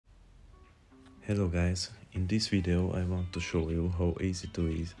Hello guys, in this video I want to show you how easy it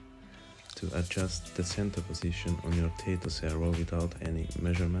is to adjust the center position on your Theta servo without any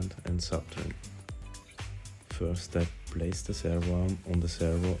measurement and subtrim. First step, place the servo arm on the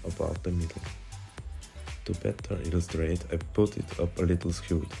servo about the middle. To better illustrate, I put it up a little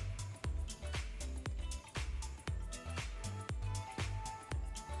skewed.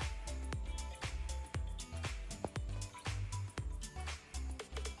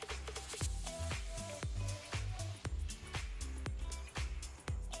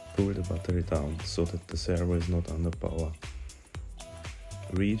 Pull the battery down so that the servo is not under power.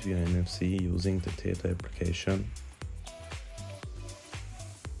 Read via NFC using the Theta application.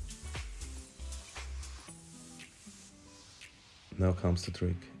 Now comes the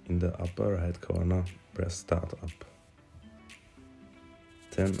trick. In the upper right corner, press Start Up.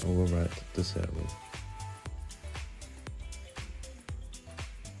 Then override the servo.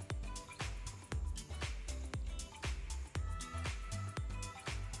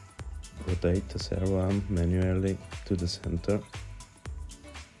 Rotate the servo arm manually to the center.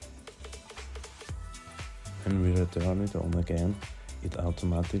 When we return it on again, it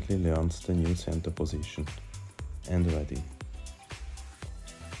automatically learns the new center position. And ready.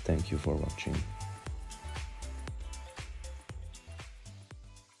 Thank you for watching.